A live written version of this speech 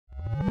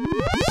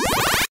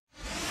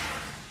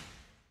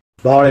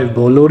Բարև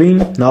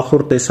բոլորին,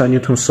 նախորդ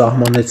տեսանյութում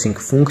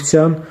սահմանեցինք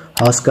ֆունկցիան,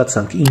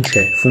 հասկացանք ինչ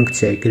է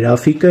ֆունկցիայի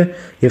գրաֆիկը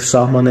և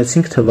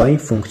սահմանեցինք թվային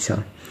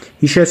ֆունկցիան։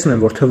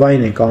 Հիշեցնեմ, որ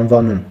թվային ենք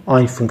անվանում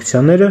այն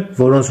ֆունկցիաները,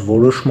 որոնց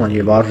որոշման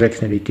և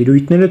արժեքների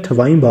տիրույթները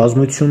թվային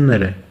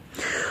բազմություններ են։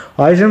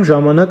 Այժմ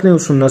ժամանակն է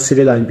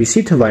ուսումնասիրել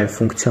այնպիսի թվային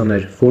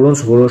ֆունկցիաներ,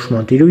 որոնց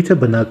որոշման տիրույթը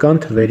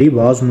բնական թվերի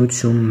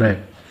բազմությունն է։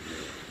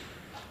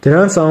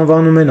 Դրանց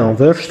անվանում են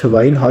անվերջ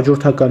թվային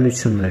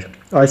հաջորդականություններ,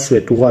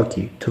 այսուհետ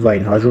ուղղակի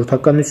թվային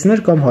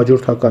հաջորդականություններ կամ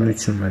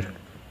հաջորդականություններ։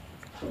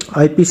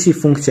 Այդպիսի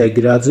ֆունկցիայի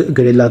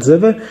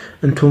գրելաձևը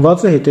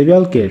ընդունված է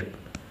հետևյալ կերպ.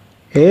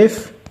 f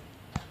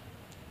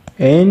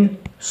n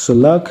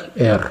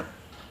 / r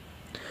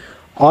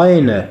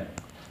այն-ը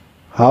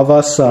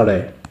հավասար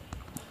է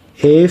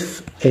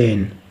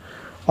f(n)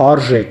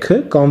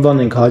 արժեքը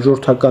կանվանենք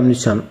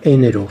հաջորդականության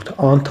n-րդ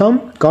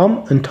անդամ կամ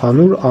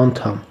ընդհանուր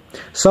անդամ։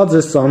 Սա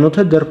ձեզ ծանոթ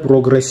է դեռ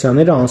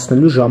պրոգրեսիաները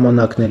անցնելու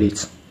ժամանակներից։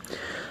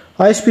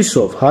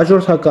 Այսպիսով,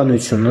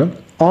 հաջորդականությունը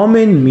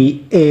ամեն մի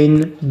n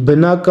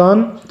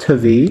բնական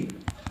թվի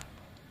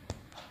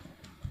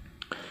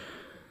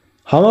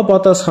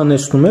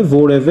համապատասխանեցնում է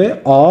որևէ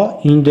a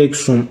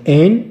ինդեքսում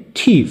n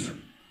թիվ։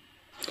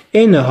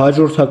 N-ը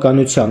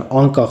հաջորդականության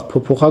անկախ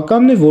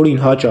փոփոխականն է,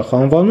 որին հաճախ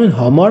անվանում են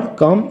համար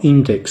կամ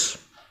ինդեքս։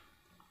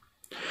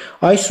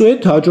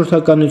 Այսուհետ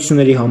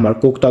հաջորդականությունների համար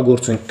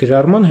կօգտագործենք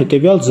գրառման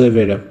հետևյալ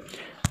ձևերը.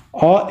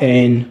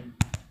 an,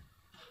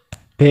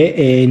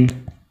 bn,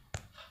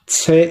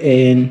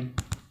 cn,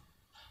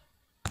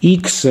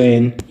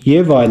 xn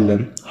և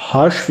այլն,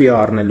 հաշվի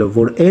առնելով,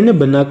 որ n-ը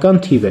բնական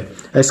թիվ է,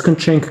 այսինքն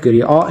չենք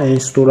գրի an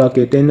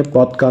ստորակետ n-ը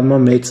պատկանվում է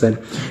մեծ n,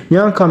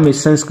 մի անգամ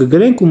mēs սենց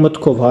կգրենք ու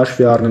մտքով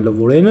հաշվի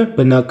առնելով, որ n-ը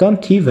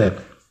բնական թիվ է։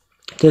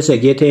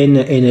 Տեսեք, եթե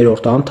n-ը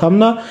n-րդ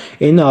անդամն է,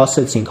 n-ը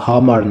ասեցինք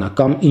համարն է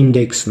կամ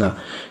ինդեքսն է,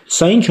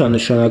 սա ինչ է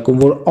նշանակում,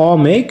 որ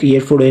a1,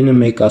 երբ որ n-ը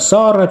 1 է, սա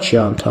առաջի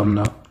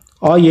անդամն է,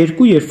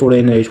 a2, երբ որ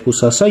n-ը 2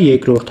 է, սա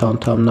երկրորդ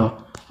անդամն է,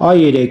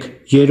 a3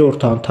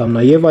 երրորդ անդամն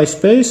է և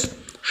այսպես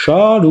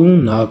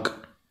շարունակ։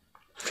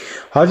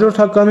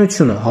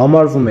 Հաջորդականությունը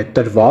համարվում է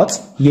տրված,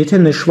 եթե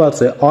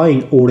նշված է այն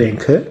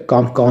օրենքը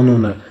կամ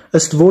կանոնը,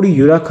 ըստ որի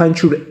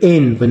յուրաքանչյուր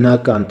n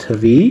բնական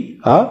թվի,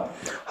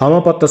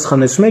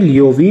 համապատասխանեցնում է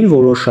լիովին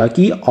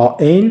որոշակի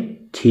an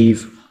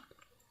թիվ։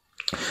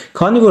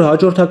 Քանի որ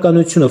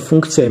հաջորդականությունը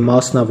ֆունկցիայի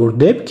մասնավոր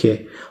դեպք է,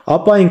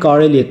 ապա այն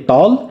կարելի է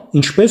տալ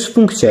ինչպես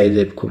ֆունկցիայի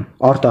դեպքում,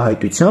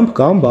 արտահայտությամբ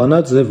կամ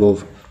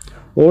բանաձևով։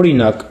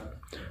 Օրինակ,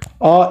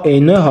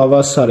 an-ը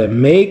հավասար է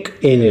 1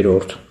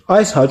 n-րդ։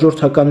 Այս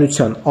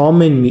հաջորդականության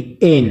ամեն մի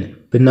n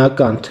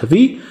բնական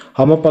թվի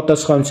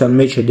համապատասխանության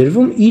մեջ է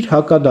դրվում իր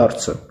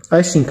հակադարձը։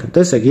 Այսինքն,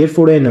 տեսեք, երբ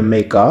որ n-ը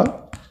 1 է,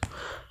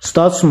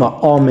 ստացվում է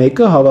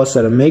a1-ը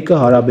հավասար է 1-ը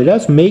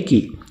հարաբերած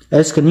 1-ի,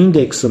 այսինքն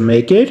ինդեքսը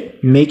 1 էր,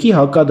 1-ի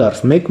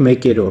հակադարձ 1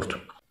 1-րդ,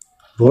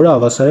 որը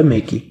հավասար է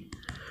 1-ի։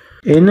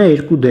 n-ը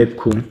երկու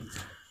դեպքում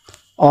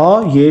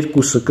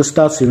a2-ը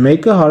կստացվի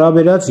 1-ը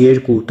հարաբերած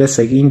 2,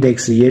 տեսեք,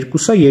 ինդեքսը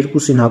 2-ը,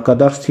 2-ին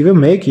հակադարձ թիվը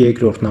 1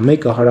 երկրորդն է,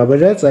 1-ը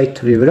հարաբերած այդ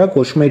թվի վրա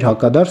կոչվում է իր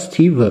հակադարձ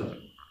թիվը։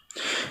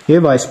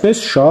 Եվ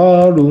այսպես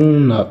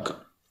շարունակ։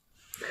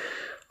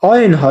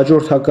 Այն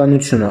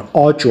հաջորդականությունը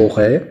աճող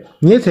է,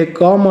 եթե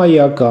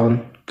կամայական,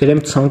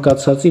 գրեմ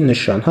ցանկացածի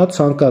նշան,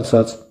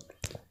 ցանկացած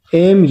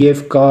m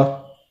և k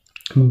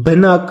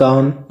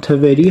բնական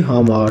թվերի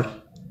համար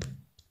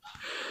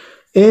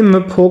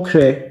m-ը փոքր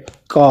է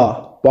k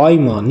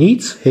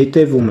պայմանից,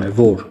 հետևում է,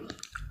 որ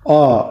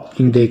a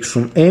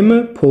ինդեքսում m-ը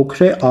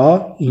փոքր է a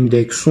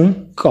ինդեքսում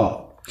k։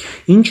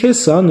 Ինչ է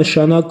սա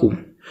նշանակում։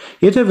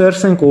 Եթե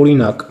վերցնենք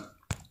օրինակ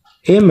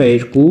m-ը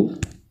 2,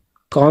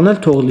 k-ն էլ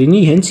թող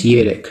լինի հենց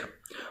 3,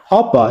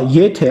 ապա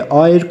եթե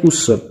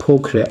a2-ը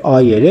փոքր է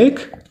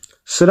a3,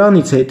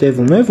 սրանից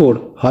հետևում է,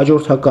 որ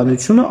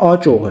հաջորդականությունը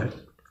աճող է։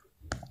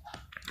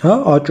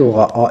 Աճող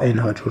է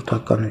an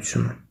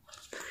հաջորդականությունը։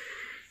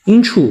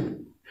 Ինչու։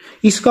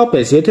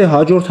 Իսկապես, եթե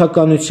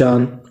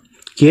հաջորդականության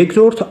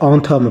երկրորդ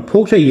անդամը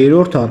փոքր է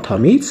երրորդ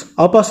անդամից,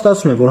 ապա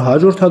ստացվում է, որ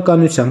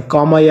հաջորդականության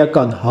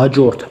կամայական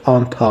հաջորդ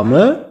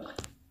անդամը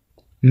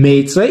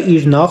մեծ է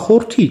իր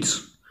նախորդից։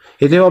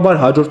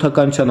 Հետևաբար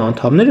հաջորդականության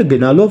անդամները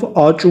գնալով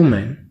աճում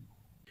են։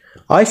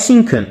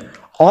 Այսինքն,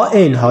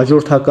 an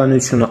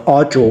հաջորդականությունը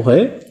աճող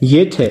է,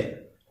 եթե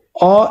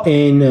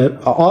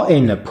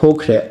an-ը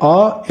փոքր է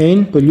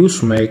an +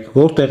 1,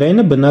 որտեղ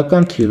n-ը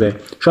բնական թիվ է,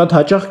 շատ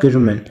հաճախ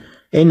գրում են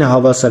n-ը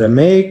հավասար է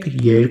 1,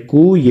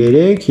 2,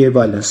 3 և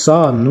այլն, սա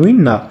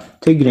նույնն է,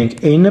 թե գրենք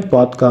n-ը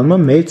պատկանում է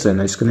մեծ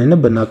n, այսինքն n-ը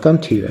բնական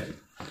թիվ է։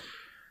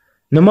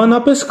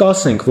 Նմանապես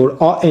կասենք, որ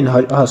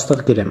հաստատ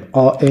գրեմ,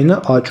 an-ը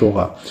աճող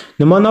է։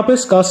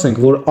 Նմանապես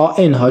կասենք, որ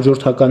an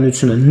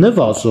հաջորդականությունը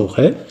նվազող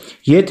է,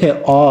 եթե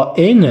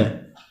an-ը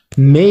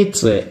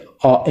մեծ է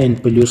an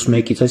 +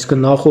 1-ից,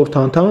 այսինքն նախորդ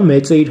անդամը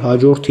մեծ է իր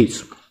հաջորդից։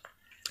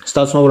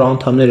 Ստացվում է, որ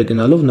անդամները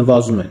գնալով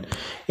նվազում են։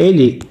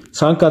 Էլի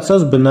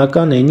ցանկացած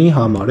բնական n-ի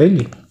համար,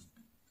 էլի։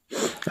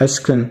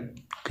 Այսինքն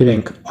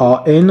գրենք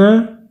an-ը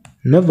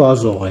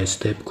նվազող է այս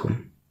դեպքում։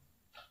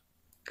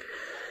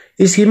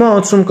 Իսկ հիմա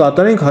անցում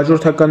կատարենք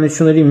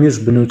հաջորդականությունների մյուս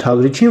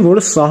բնութագրիչին,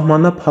 որը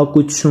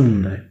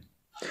սահմանափակությունն է։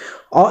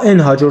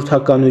 AN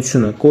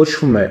հաջորդականությունը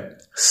կոչվում է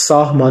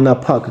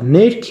սահմանափակ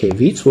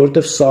ներքևից,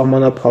 որովհետև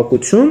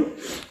սահմանափակություն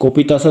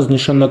կոպիտ ասած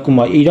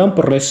նշանակում է իրան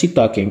պրեսի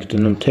տակ ենք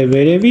դնում, թե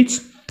վերևից,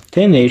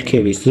 թե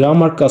ներքևից։ Դրա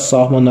համար կա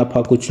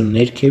սահմանափակություն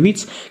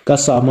ներքևից, կա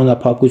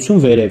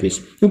սահմանափակություն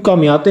վերևից։ Ու կա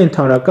մի հատ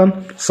ընդհանրական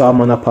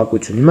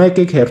սահմանափակություն։ Հիմա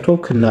եկեք հերթով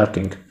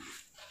քննարկենք։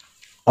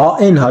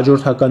 AN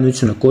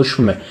հաջորդականությունը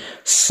կոչվում է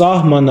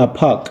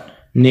սահմանափակ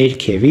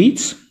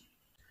ներքևից,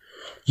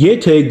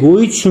 եթե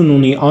գոյություն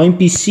ունի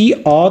այնպիսի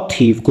A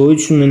թիվ,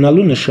 գոյություն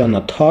ունենալու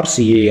նշանը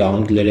թարսի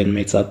անգլերեն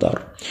մեծատառ,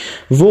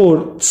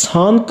 որ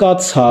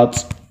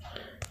ցանկացած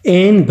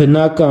N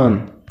բնական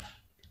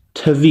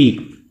թվի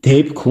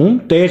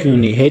դեպքում տեղի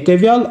ունի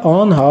հետևյալ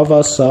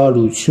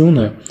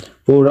անհավասարությունը,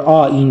 որ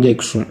A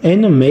ինդեքսում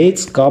N-ը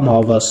մեծ կամ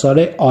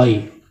հավասար է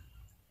A-ի։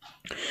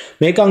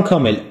 Մեկ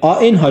անգամ էլ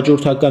AN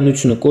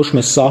հաջորդականությունը կոչվում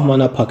է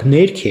սահմանափակ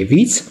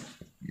ներքևից,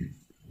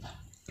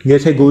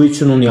 եթե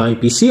գոյություն ունի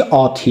այնպիսի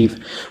A թիվ,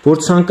 որ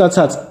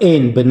ցանկացած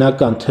N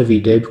բնական թվի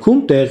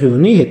դեպքում տեղի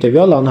ունի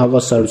հետևյալ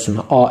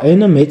անհավասարությունը,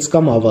 AN-ը մեծ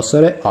կամ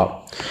հավասար է A։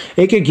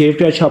 Եկեք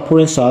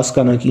երկրաչափորեն սա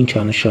հասկանանք ինչ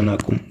է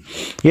նշանակում։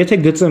 Եթե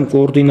գծեմ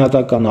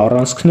կոորդինատական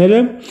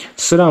առանցքները,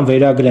 սրան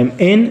վերագրեմ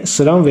N,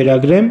 սրան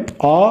վերագրեմ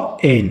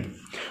AN,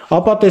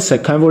 ապա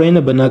տեսեք, քանի որ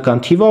N-ը բնական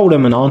թիվ է,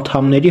 ուրեմն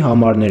անդամների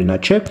համարներն է,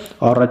 չէ՞,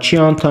 առաջի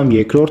անդամ,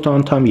 երկրորդ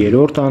անդամ,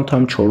 երրորդ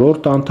անդամ,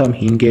 չորրորդ անդամ,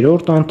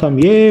 հինգերորդ անդամ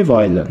եւ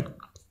այլն։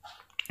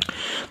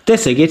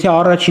 Տեսեք, եթե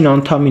առաջին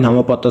անդամին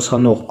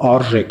համապատասխանող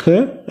արժեքը,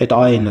 այդ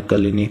AN-ը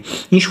կլինի,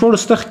 ինչ որ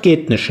այստեղ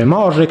կետ նշեմ,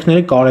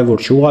 արժեքները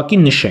կարևոր չէ, ուղղակի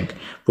նշենք,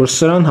 որ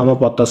սրան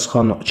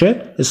համապատասխանող, չէ՞,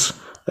 այս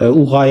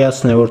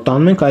ուղղայացն է, որ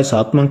տանում ենք այս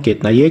հատման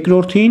կետն է,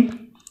 երկրորդին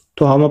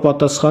թող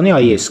համապատասխանի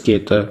այս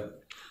կետը,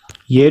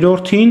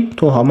 երրորդին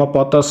թող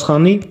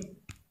համապատասխանի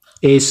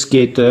այս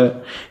կետը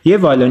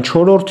եւ այլն,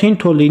 չորրորդին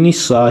թող լինի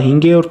սա,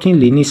 հինգերորդին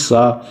լինի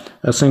սա,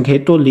 ասենք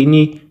հետո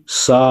լինի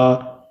սա,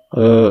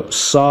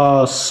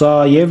 սա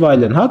եւ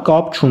այլն, հա,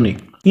 կապ չունի։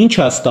 Ինչ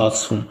է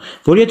ստացվում,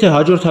 որ եթե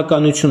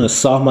հաջորդականությունը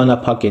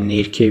սահմանափակ է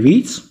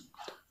ներքևից,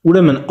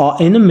 ուրեմն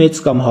AN-ը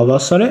մեծ կամ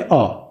հավասար է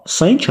A։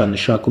 Սա ինչ է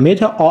նշանակում,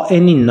 եթե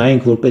AN-ին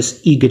նայենք որպես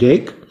Y,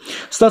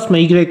 ստացվում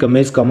է Y-ը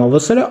մեծ կամ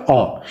հավասար է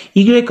A։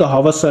 Y-ը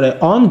հավասար է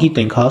A-ն,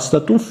 գիտենք,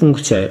 հաստատուն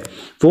ֆունկցիա է,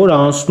 որը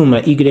անցնում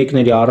է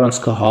Y-ների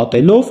առանցքը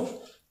հատելով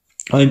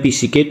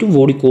այնպիսի կետում,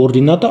 որի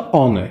կոորդինատը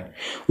A-ն է։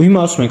 Ու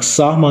հիմա ասում ենք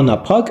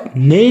սահմանափակ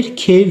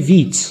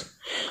ներքևից,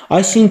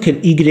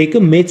 այսինքն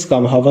Y-ը մեծ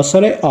կամ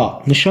հավասար է A։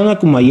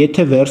 Նշանակում է,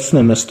 եթե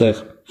վերցնեմ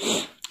այստեղ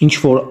ինչ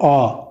որ A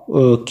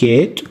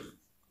կետ,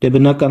 դե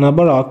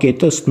բնականաբար A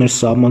կետը ըստ մեր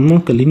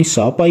սահմանման կլինի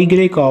սա, ապա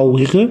Y-ա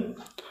ուղիղը,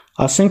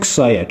 ասենք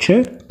սա է, չէ՞։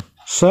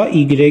 Սա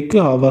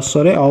Y-ը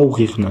հավասար է A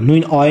ուղիղն է,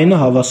 նույն AN-ը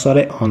հավասար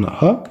է A-ն,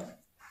 հա։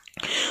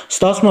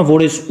 Ստացվում է,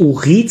 որ այս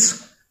ուղից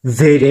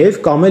վերև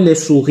կամ էլ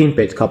այս ուղին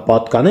պետք է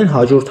պատկանեն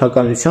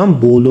հաջորդականության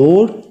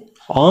բոլոր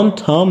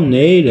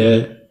անդամները։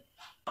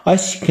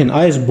 Այսինքն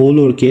այս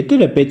բոլոր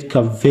կետերը պետք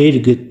է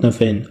վեր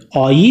գտնվեն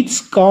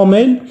A-ից կամ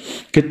էլ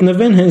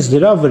գտնվեն հենց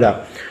դրա վրա։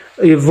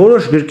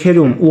 Որոշ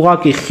գրքերում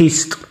ուղղակի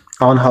խիստ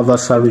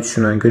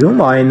անհավասարություն են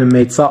գրում, AN-ը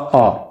մեծ է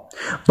A,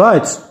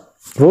 բայց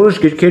որոշ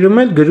գրքերում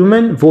էլ գրում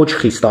են ոչ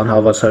խիստ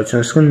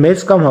անհավասարություն, այսինքն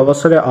մեծ կամ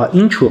հավասար է A,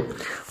 ինչու՞,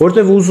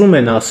 որտեղ ուզում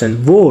են ասեն,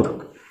 որ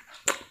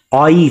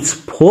A-ից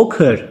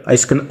փոքր,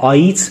 այսինքն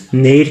A-ից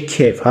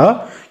ներքև, հա,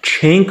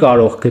 չեն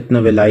կարող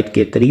գտնվել այդ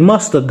կետերը,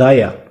 իմաստը դա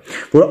է,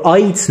 որ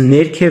A-ից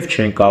ներքև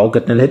չեն կարող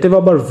գտնել,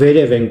 հետևաբար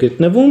վերև են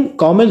գտնվում,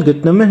 կամ էլ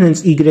գտնվում են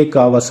հենց Y-ը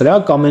հավասար է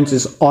A, կամ հենց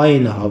այս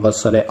AN-ը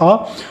հավասար է A,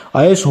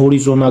 այս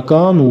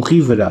հորիզոնական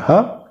ուղի վրա,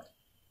 հա,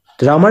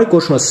 դրա համար է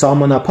կոչվում է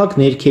սահմանափակ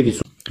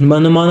ներքևից։ Հիմա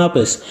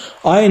նմանապես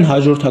AN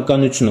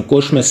հաջորդականությունը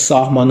կոչվում է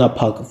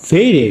սահմանափակ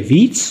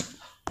վերևից,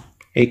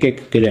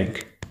 եկեք գրենք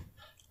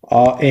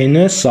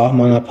AN-ը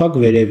սահմանափակ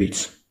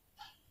վերևից։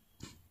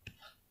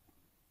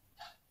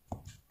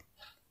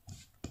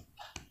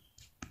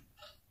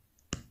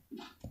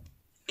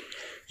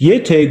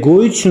 Եթե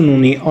գոյություն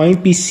ունի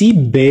այնպիսի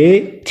B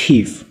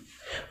թիվ,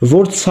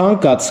 որ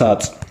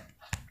ցանկացած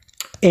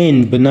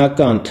N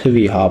բնական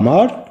թվի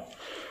համար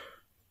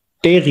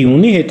տեղի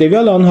ունի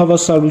հետևյալ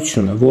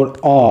անհավասարությունը, որ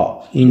A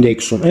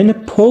ինդեքսում N-ը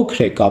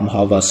փոքր է կամ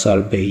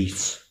հավասար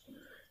B-ից։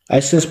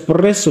 Այսինքն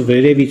պրեսը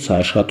վերևից է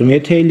աշխատում,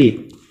 եթե էլի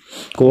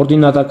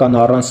կոորդինատական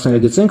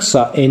առանցքները գծենք,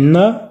 սա N-ն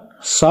է,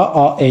 սա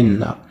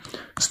AN-ն է։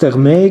 Այստեղ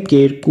 1,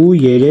 2,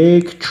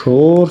 3,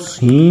 4,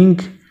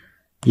 5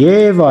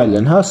 եւ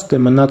այլն, հա, ստե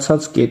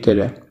մնացած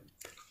կետերը։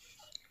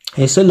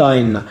 Այս էլ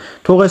AN-ն է։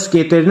 Թող այս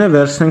կետերն է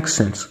վերցնենք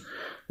սենց։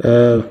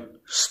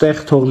 Ստեղ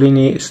թող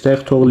լինի,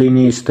 ստեղ թող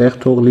լինի, ստեղ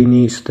թող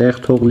լինի, ստեղ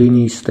թող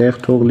լինի, ստեղ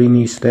թող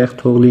լինի, ստեղ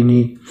թող լինի,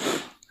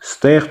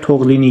 ստեղ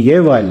թող լինի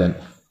եւ այլն։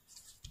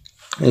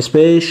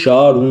 Այսպես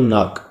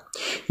շարունակ։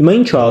 Հիմա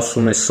ինչ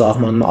ասում է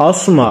սահմանը։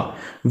 Ասում է,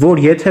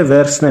 որ եթե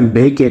վերցնեմ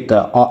B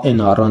կետը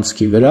AN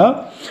առանցքի վրա,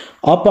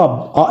 ապա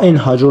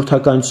AN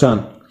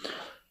հաջորդականության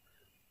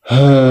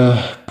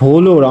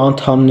բոլոր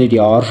անդամների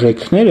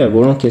արժեքները,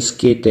 որոնք այս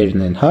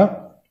կետերն են, հա,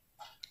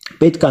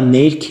 պետք է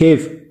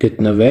ներքև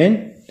գտնվեն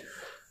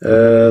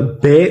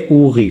B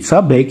ուղից, հա,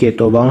 B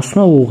կետով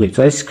անցնող ուղից,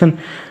 այսինքն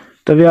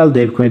տվյալ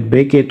դեպքում այդ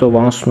B կետով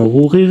անցնող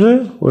ուղիղը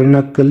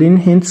օրինակ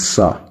կլինի հենց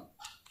սա։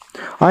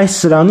 Այս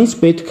սրանից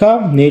պետք է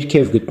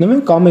ներքև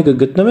գտնվեն կամ եկը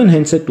գտնվեն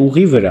հենց այդ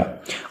ուղի վրա։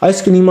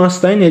 Այսինքն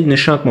իմաստային էլ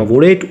նշանակում է,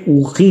 որ այդ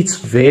ուղից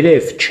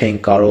վերև չեն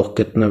կարող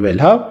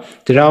գտնվել, հա,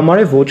 դրա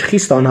համար է ոչ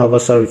խիստ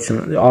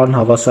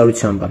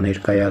անհավասարությամբ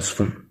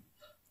ներկայացվում։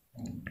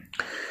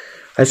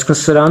 Այսինքն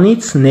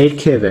սրանից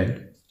ներքև են,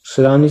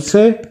 սրանից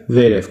է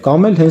վերև,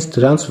 կամ էլ հենց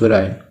դրանց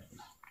վրա են։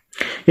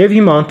 Եվ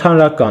հիմա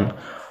ընդհանրական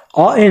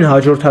AN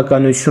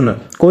հաջորդականությունը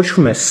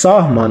կոչվում է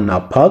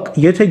սահմանափակ,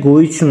 եթե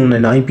գոյություն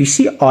ունեն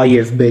այնպիսի A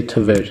և B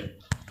թվեր,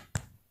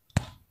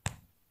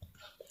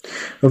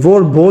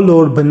 որ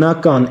բոլոր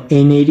բնական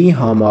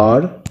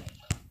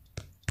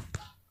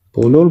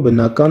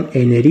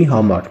n-երի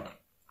համար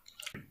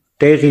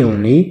տեղի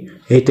ունի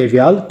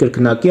հետևյալ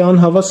կրկնակի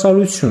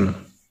անհավասարությունը,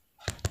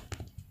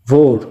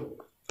 որ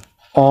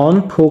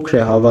A-ն փոքր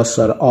է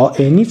հավասար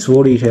AN-ից,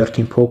 որը իր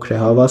հերթին փոքր է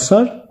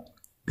հավասար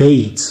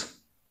B-ից։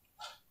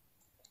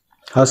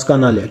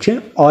 Հասկանալի է, չէ՞։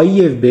 A-ի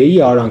և B-ի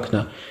արանքն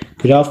է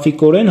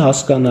գրաֆիկորեն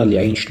հասկանալի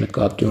է, ինչ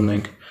նկատի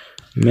ունենք։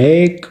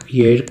 1,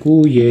 2,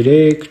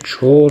 3,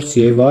 4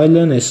 եւ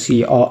այլն, էսի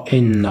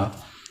AN-ն է,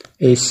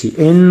 էսի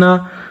N-ն է,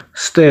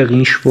 ստեղ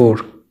ինչ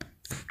որ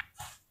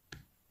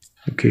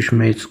մի քիչ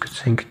մեծ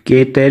գցենք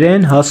կետեր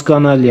են,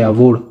 հասկանալի է,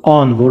 որ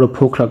A-ն, որը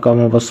փոքր է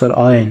կամ հավասար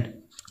AN,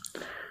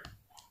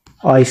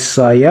 այս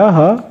սա է,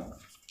 հա,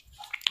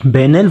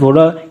 B-ն էլ,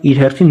 որը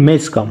իր հերթին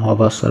մեծ կամ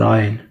հավասար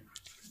AN,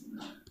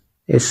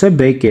 այս է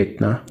B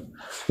կետն է,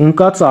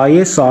 ընկած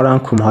այս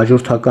արանքում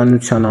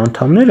հաջորդականության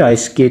անդամները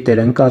այս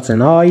կետերը ընկած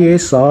են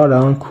այս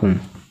արանքում։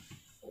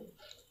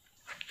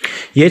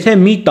 Եթե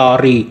մի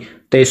տառի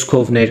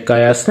տեսքով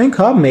ներկայացնենք,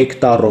 հա, մեկ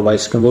տառով,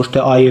 այսինքն ոչ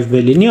թե A և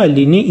B լինի, այլ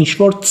լինի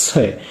ինչ-որ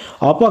C,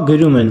 ապա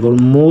գրում են, որ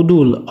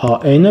մոդուլ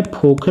AN-ը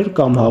փոքր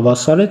կամ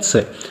հավասար է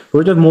C,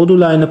 որովհետև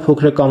մոդուլ AN-ը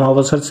փոքր է կամ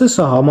հավասար C,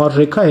 սա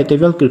համարժեք է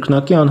հետևյալ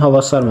կրկնակի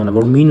անհավասարմանը,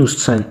 որ մինուս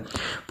C-ն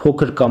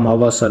փոքր կամ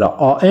հավասար է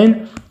AN,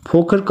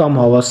 փոքր կամ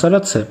հավասար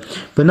է C։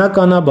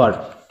 Բնականաբար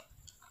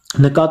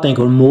նկատենք,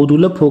 որ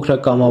մոդուլը փոքր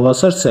կամ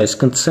հավասար C,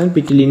 այսինքն C-ն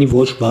պիտի լինի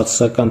ոչ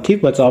բացասական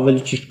թիվ, բայց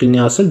ավելի ճիշտ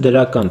կլինի ասել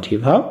դրական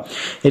թիվ, հա։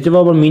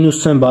 Հետևաբար մինուս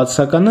C-ն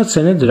բացասական է,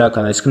 C-ն է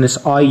դրական, այսինքն այս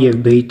A և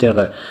B-ի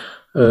տեղը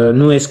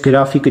նույն այս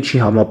գրաֆիկը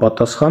չի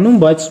համապատասխանում,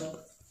 բայց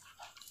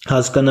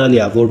հասկանալի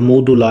է, որ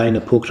մոդուլ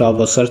A-ը փոքր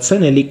հավասար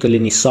C-ն էլի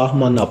կլինի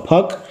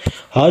սահմանափակ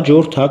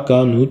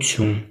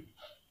հաջորդականություն։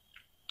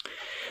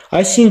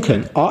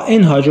 Այսինքն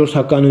AN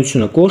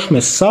հաջորդականությունը կոչվում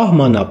է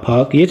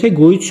սահմանափակ, եթե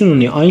գոյություն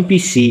ունի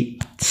այնպիսի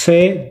C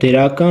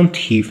դրական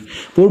թիվ,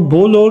 որ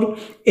բոլոր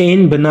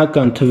n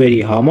բնական թվերի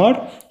համար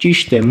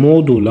ճիշտ է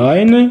մոդուլ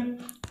AN-ը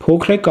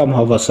փոքր է կամ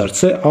հավասար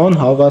C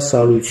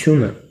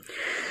անհավասարությունը։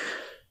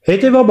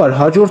 Հետևաբար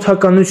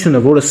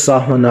հաջորդականությունը, որը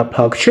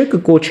սահմանափակ չէ,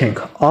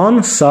 կկոչենք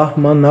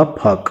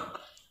անսահմանափակ։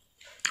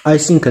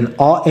 Այսինքն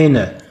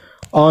AN-ը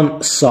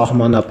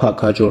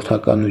անսահմանափակ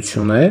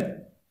հաջորդականություն է,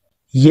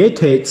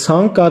 եթե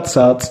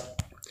ցանկացած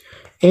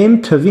m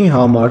թվի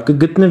համար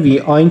կգտնվի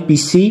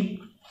այնպիսի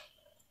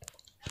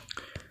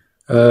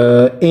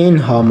n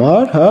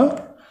համար, հա,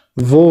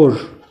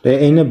 որ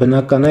n-ը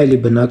բնական է,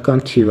 էլի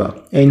բնական թիվ է,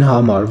 n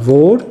համար,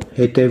 որ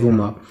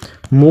հետևում է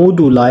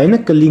մոդուլ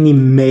AN-ը կլինի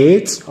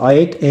մեծ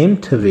այդ m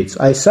թվից,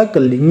 այսա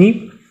կլինի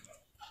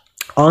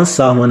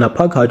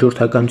անսահմանափակ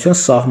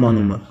հաջորդականության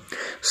սահմանումը։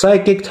 Սա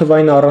եկեք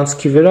թվային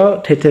առանցքի վրա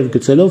թեթև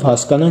գծելով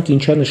հասկանանք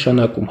ինչա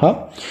նշանակում, հա։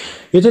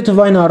 Եթե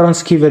թվային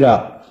առանցքի վրա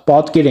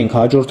պատկերենք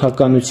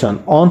հաջորդականության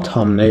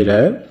անդամները,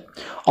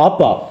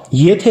 ապա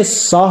եթե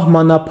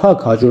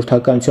սահմանափակ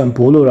հաջորդականության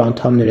բոլոր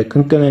անդամները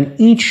կընկնեն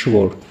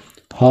ինչ-որ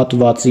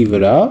հատվածի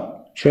վրա,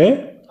 չէ,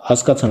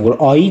 հասկացանք, որ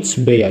A-ից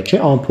B-ը, չէ,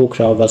 A-ն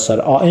փոքր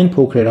հավասար AN,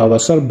 փոքր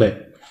հավասար B։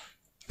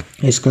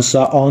 Այսինքն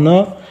սա A-ն է,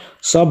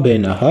 սա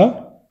B-ն է, հա։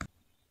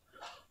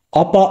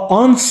 Ապա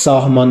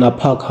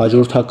անսահմանափակ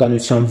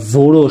հաջորդականության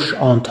որոշ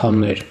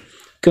անդամներ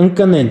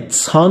կընկնեն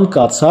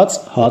ցանկացած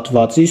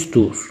հատվածից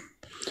դուրս։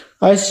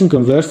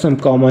 Այսինքն վերցնեմ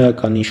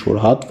կամայական ինչ-որ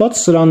հատված,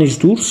 սրանից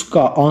դուրս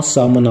կա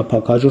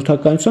անսահմանափակ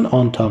հաջորդականության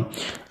անդամ,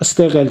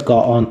 ստեղ էլ կա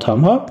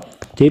անդամ, հա,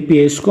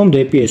 դեպի այս կողմ,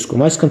 դեպի այս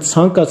կողմ, այսինքն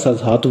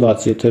ցանկացած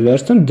հատված եթե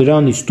վերցնեմ,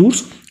 դրանից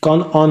դուրս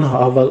կան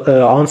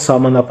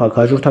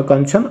անսահմանափակ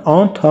հաջորդականության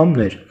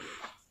անդամներ։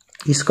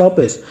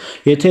 Իսկապես,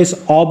 եթե այս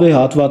AB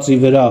հատվածի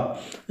վրա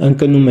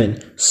ընկնում են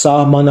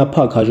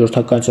սահմանափակ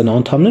հաջորդականության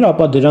անդամներ,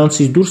 ապա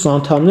դրանցից դուրս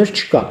անդամներ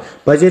չկան,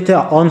 բայց եթե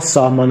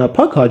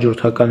անսահմանափակ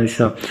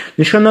հաջորդականություն է,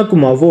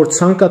 նշանակում է, որ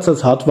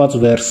ցանկացած հատված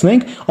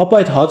վերցնենք, ապա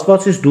այդ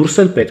հատվածից դուրս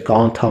էլ պետք է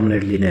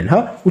անդամներ լինեն,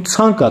 հա, ու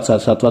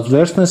ցանկացած հատված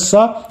վերցնես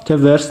սա, թե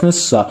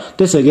վերցնես սա։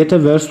 Տեսեք,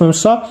 եթե վերցնում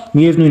սա,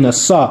 միևնույնն է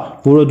սա,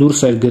 որը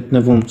դուրս է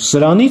գտնվում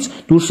սրանից,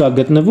 դուրս է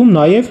գտնվում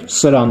նաև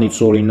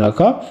սրանից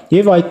օրինակ, հա,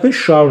 եւ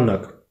այդպես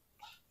շարունակ։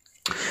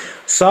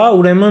 Սա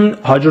ուրեմն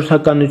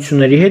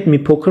հաջորդականությունների հետ մի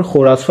փոքր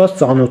խորացված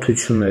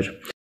ծանոթություն էր։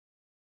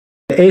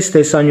 Այս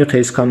տեսանյութը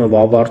այսքանով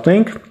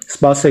ավարտենք,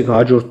 սպասեք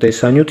հաջորդ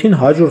տեսանյութին,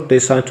 հաջորդ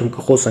տեսանյութում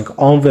կխոսենք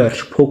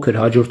անվերջ փոքր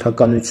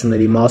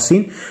հաջորդականությունների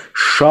մասին,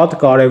 շատ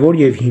կարևոր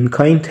եւ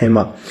հիմքային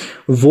թեմա,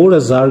 որը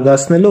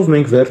զարգացնելով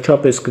մենք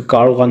վերջապես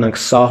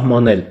կկարողանանք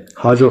սահմանել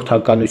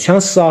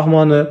հաջորդականության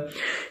սահմանը,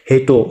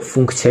 հետո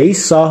ֆունկցիայի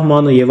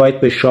սահմանը եւ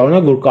այդպես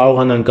շարունակ, որ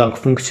կարողանանք գանք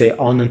ֆունկցիայի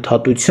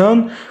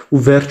անընդհատության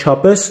ու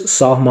վերջապես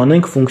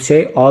սահմանենք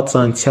ֆունկցիայի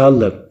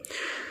ածանցյալը։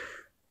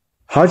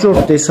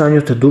 Հաջորդ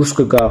տեսանյութը դուրս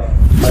կգա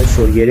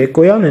այսօր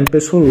երեկոյան,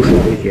 այնպես որ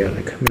ուշադիր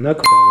եղեք։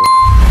 Մնաք բարով։